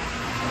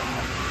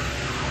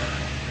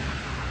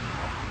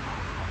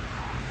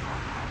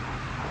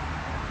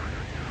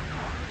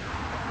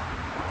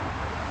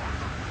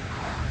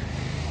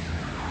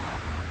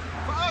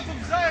 For out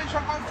of Zion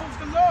shall come forth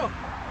the law.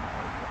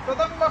 So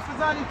that means for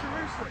Zion in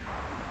Jerusalem.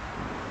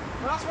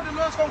 And that's where the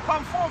law's going to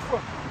come forth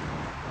from.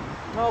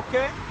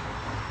 Okay?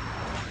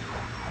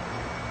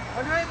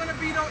 And there ain't going to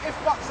be no if,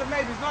 buts and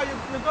maybes. No,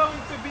 you're going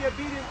to be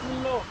obedient to the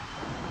law.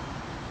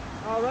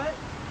 Alright?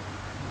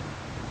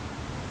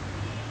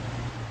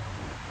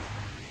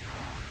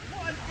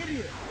 What an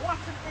idiot. What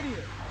an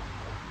idiot.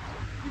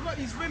 You've got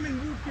these women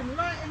walking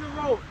right in the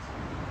road.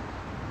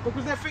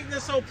 Because they think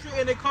they're so pretty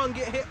and they can't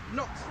get hit,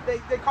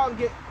 they can't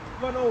get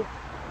run over.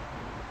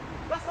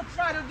 That's the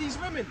pride of these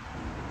women.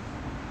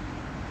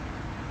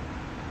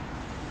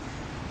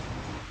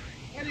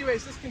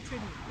 Anyways, let's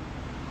continue.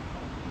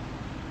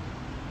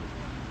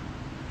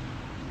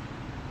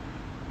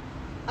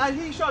 And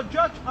he shall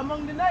judge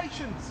among the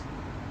nations.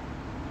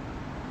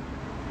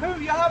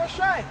 Who?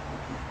 Yahweh?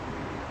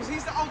 Because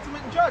he's the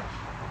ultimate judge.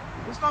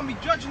 He's going to be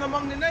judging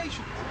among the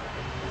nations.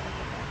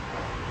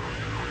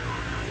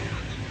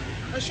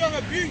 And shall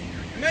rebuke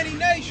many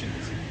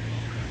nations.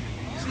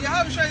 So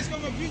Yahweh is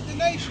going to rebuke the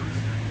nations.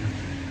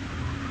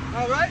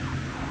 Alright?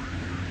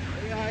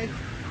 Yeah. It's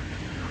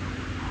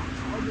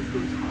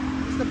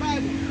the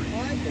Bible.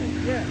 Bible?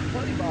 Yeah.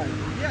 Holy Bible.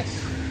 Yes.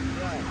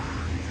 Yeah.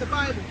 It's the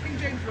Bible. King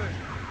James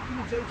Version.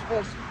 King James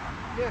Version.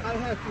 Yeah. I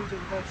have King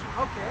James Version.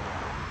 Okay.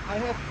 I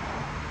have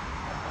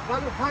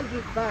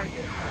 100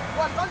 Bibles.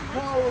 100?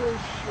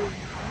 Polish,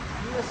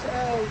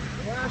 USA,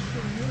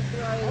 Russian,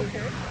 Ukraine,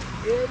 okay.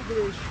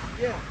 English.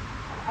 Yeah.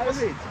 I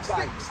read.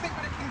 Stick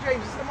with the King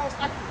James. It's the most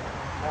accurate.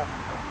 Yeah.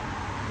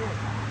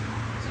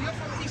 So you're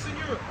from Eastern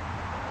Europe?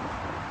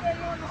 Yeah,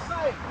 you're on the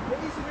side. In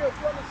Eastern Europe,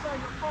 you're on the side.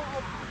 You're part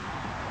of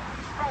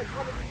these tribes,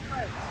 one of these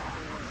tribes.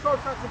 It's called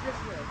tribes of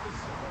Israel. A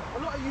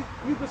lot of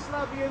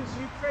Yugoslavians,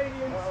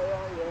 Ukrainians,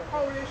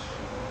 Polish,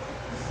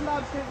 the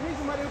Slavs. The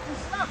reason why they were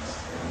called Slavs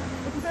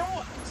because they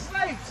were what?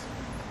 Slaves.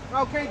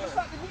 Okay, just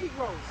like the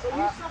Negroes. So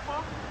we suffer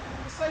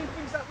the same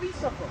things that we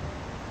suffer.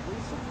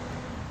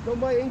 No,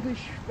 my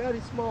English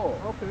very small.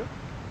 Okay.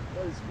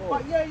 Very small.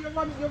 But yeah, you're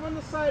on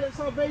the side that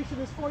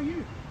salvation is for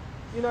you.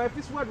 You know, if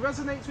this word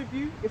resonates with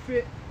you, if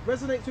it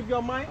resonates with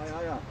your mind.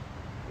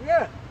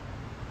 Yeah.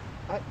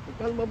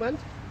 One moment.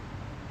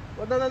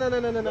 Well, no.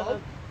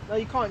 No,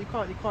 you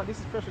can't. This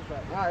is precious,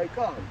 right? I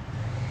can't.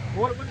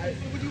 What do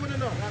you want to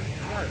know?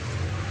 Yes.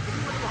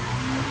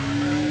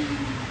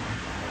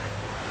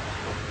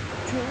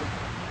 Two,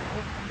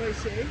 they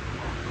say.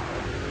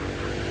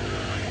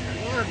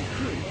 1, 2,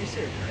 you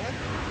said, right?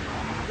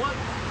 What?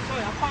 Sorry,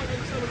 I can't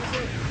understand what you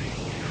said.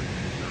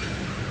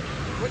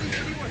 What do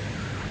you want?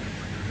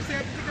 You say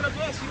a particular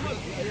verse you want?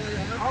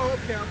 Yeah. Oh,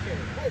 okay.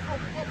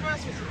 What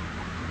verse was it?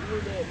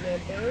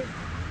 Remember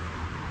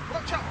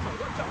What chapter?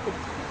 What chapter?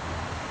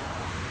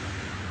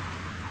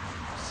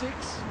 6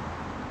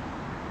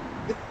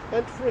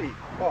 and 3.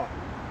 Oh,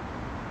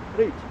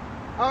 read.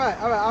 Alright,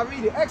 I'll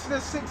read it.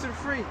 Exodus 6 and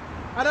 3.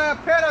 And I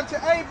appeared unto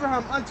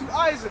Abraham, unto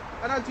Isaac,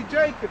 and unto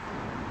Jacob,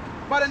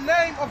 by the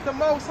name of the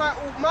Most High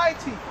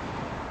Almighty,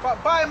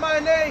 but by my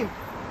name.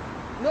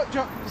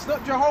 It's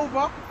not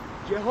Jehovah.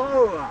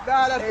 Jehovah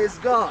is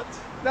God.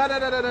 No.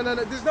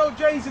 There's no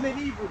J's in the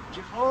Hebrew.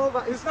 Jehovah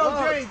is There's no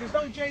God. J. There's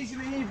no J's in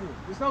the Hebrew.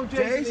 There's no J's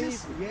in the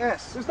Jesus? Hebrew.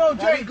 Yes. There's no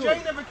J. Very good.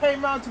 J never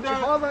came round to the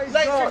Jehovah is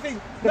late God.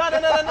 15.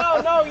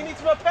 No. You need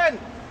to repent.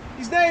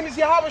 His name is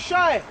Yahweh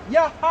Shai.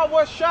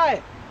 Yahweh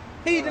Shai.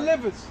 He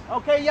delivers.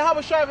 Okay,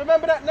 Yahweh Shai.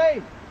 Remember that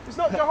name. It's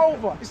not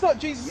Jehovah. It's not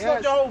Jesus. Yes.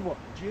 It's not Jehovah.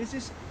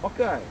 Jesus?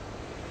 Okay.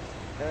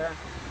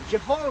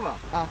 Jehovah.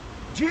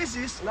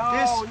 Jesus No.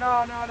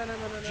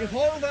 is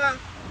Jehovah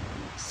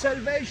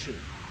salvation.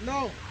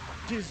 No.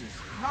 Jesus.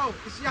 No.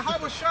 It's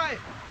Yahweh Shai.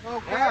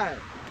 Okay. Yeah.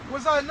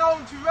 Was I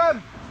known to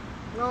them?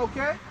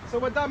 Okay. So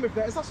we're done with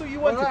that. Is that what you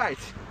wanted? All right.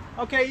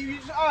 Okay.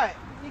 All right.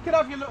 You can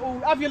have your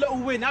little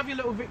win. Have your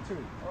little victory.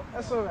 Okay.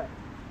 That's all right.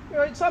 You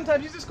know,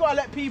 sometimes you just gotta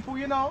let people,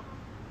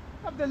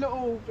 have the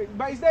little thing.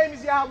 But his name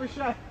is Yahweh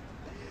Shai.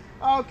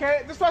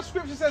 Okay. That's what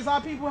Scripture says.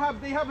 Our people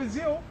have a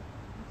zeal,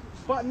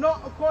 but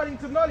not according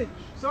to knowledge.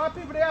 So our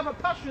people, they have a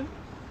passion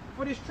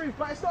for this truth,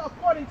 but it's not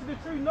according to the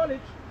true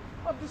knowledge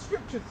of the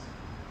Scriptures.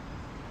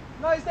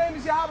 No, his name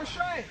is Yahweh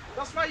Shai.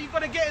 That's why you've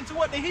got to get into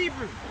what the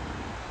Hebrew.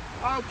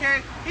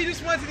 Okay? He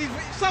just wanted his...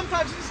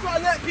 Sometimes you just got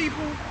to let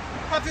people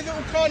have the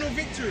little carnal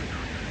victory.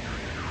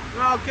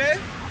 Okay?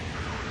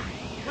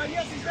 But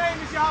yes, his name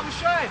is Yahweh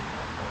Shai.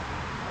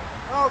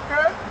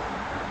 Okay?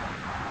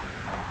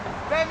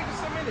 Bear me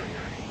just a minute.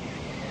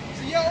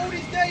 So yeah, all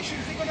these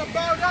nations, they're going to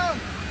bow down.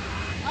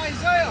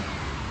 Isaiah.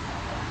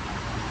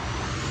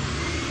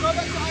 Go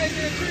back to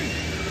Isaiah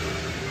 2.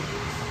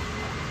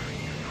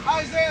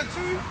 Isaiah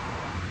 2.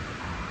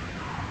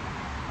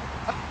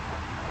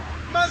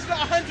 Man's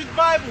got 100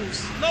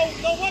 Bibles. No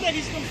wonder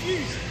he's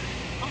confused.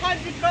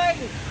 100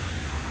 Bibles.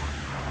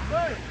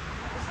 Right.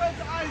 Let's go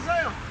to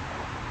Isaiah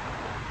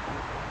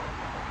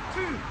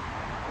 2.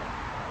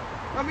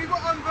 And we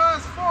got on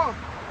verse 4.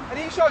 And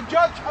he shall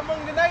judge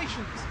among the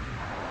nations.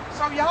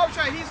 So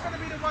Yahushua, he's going to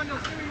be the one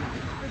that's doing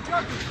the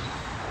judging.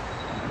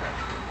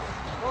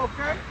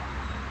 Okay?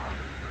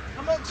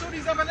 Amongst all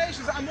these other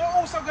nations. And we're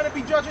also going to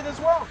be judging as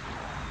well.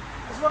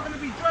 Because we're going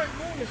to be joint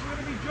rulers. We're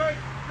going to be joint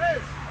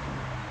heirs.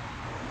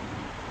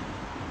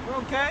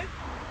 Okay?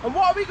 And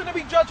what are we going to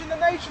be judging the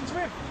nations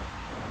with?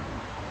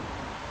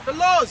 The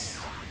laws.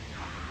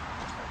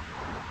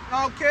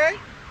 Okay?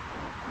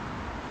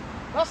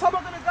 That's how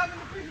we're going to govern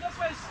the people. That's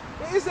why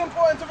it is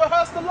important to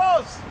rehearse the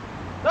laws.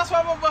 That's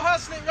why we're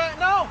rehearsing it right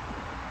now.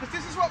 Because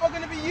this is what we're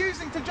going to be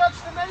using to judge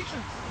the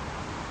nations.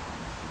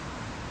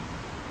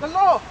 The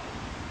law.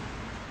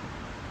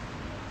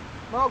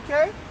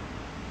 Okay?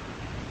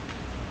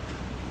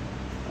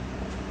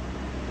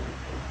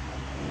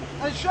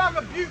 And shall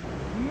rebuke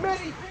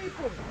many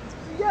people.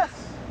 So yes,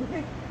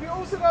 we're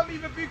also going to be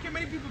rebuking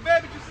many people.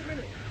 Bear with just a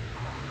minute.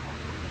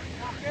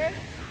 Okay?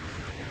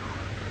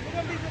 We're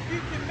going to be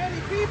rebuking many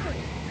people.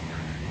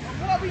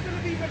 And what are we going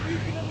to be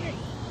rebuking them with?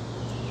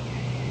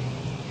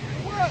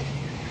 The word.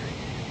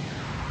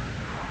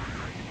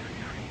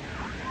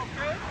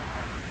 Okay?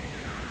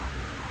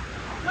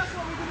 That's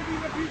what we're going to be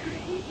rebuking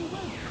the people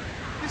with.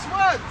 This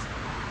word.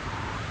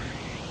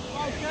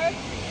 Okay?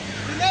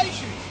 The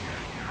nations.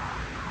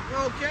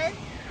 Okay?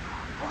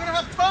 We're going to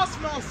have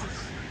taskmasters,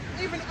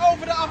 even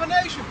over the other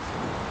nations.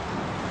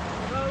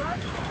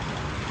 Alright?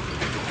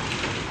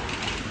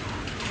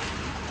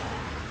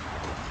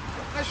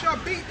 They shall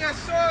beat their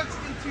swords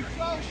into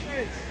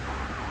plowshares.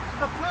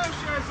 The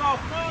plowshares are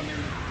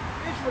farming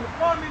Israel,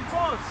 farming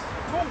tools.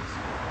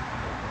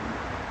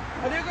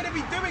 And they're going to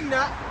be doing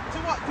that to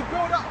what? To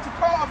build up, to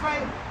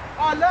cultivate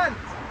our land.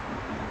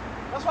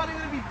 That's why they're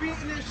going to be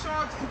beating their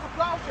swords into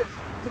plowshares,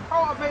 to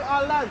cultivate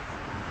our land.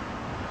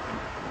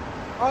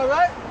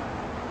 Alright?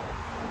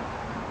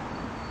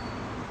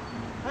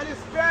 And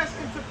it's burst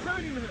into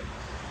pruning hooks,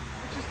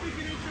 which is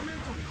speaking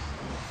instrumentals.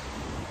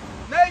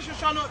 Nation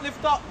shall not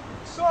lift up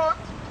sword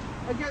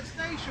against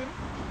nation,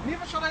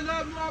 neither shall they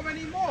learn war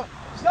anymore.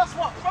 So that's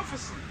what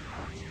prophecy.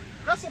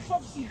 That's a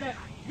prophecy that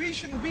we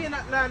shouldn't be in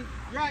that land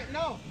right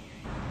now.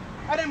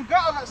 And them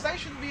Gutterites, they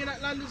shouldn't be in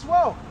that land as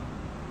well.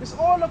 It's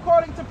all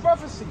according to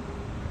prophecy.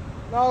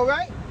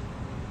 Alright?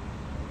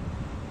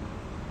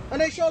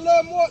 And they shall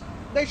learn war.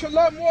 They shall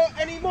learn war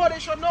anymore. They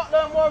shall not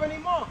learn war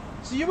anymore.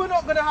 So you are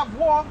not going to have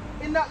war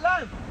in that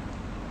land.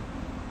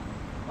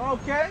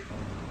 Okay?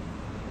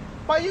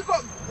 But you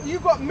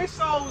got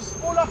missiles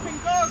all up in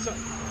Gaza.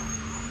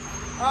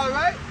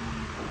 Alright?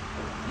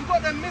 You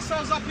got them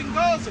missiles up in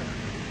Gaza.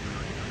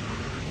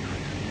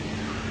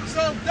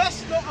 So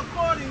that's not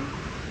according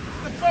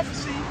the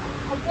prophecy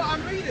of what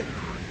I'm reading.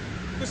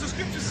 Because the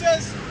scripture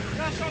says,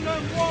 thou shalt no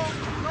war,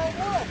 no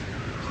war.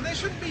 So there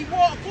shouldn't be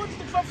war, according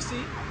to the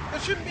prophecy, there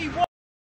shouldn't be war.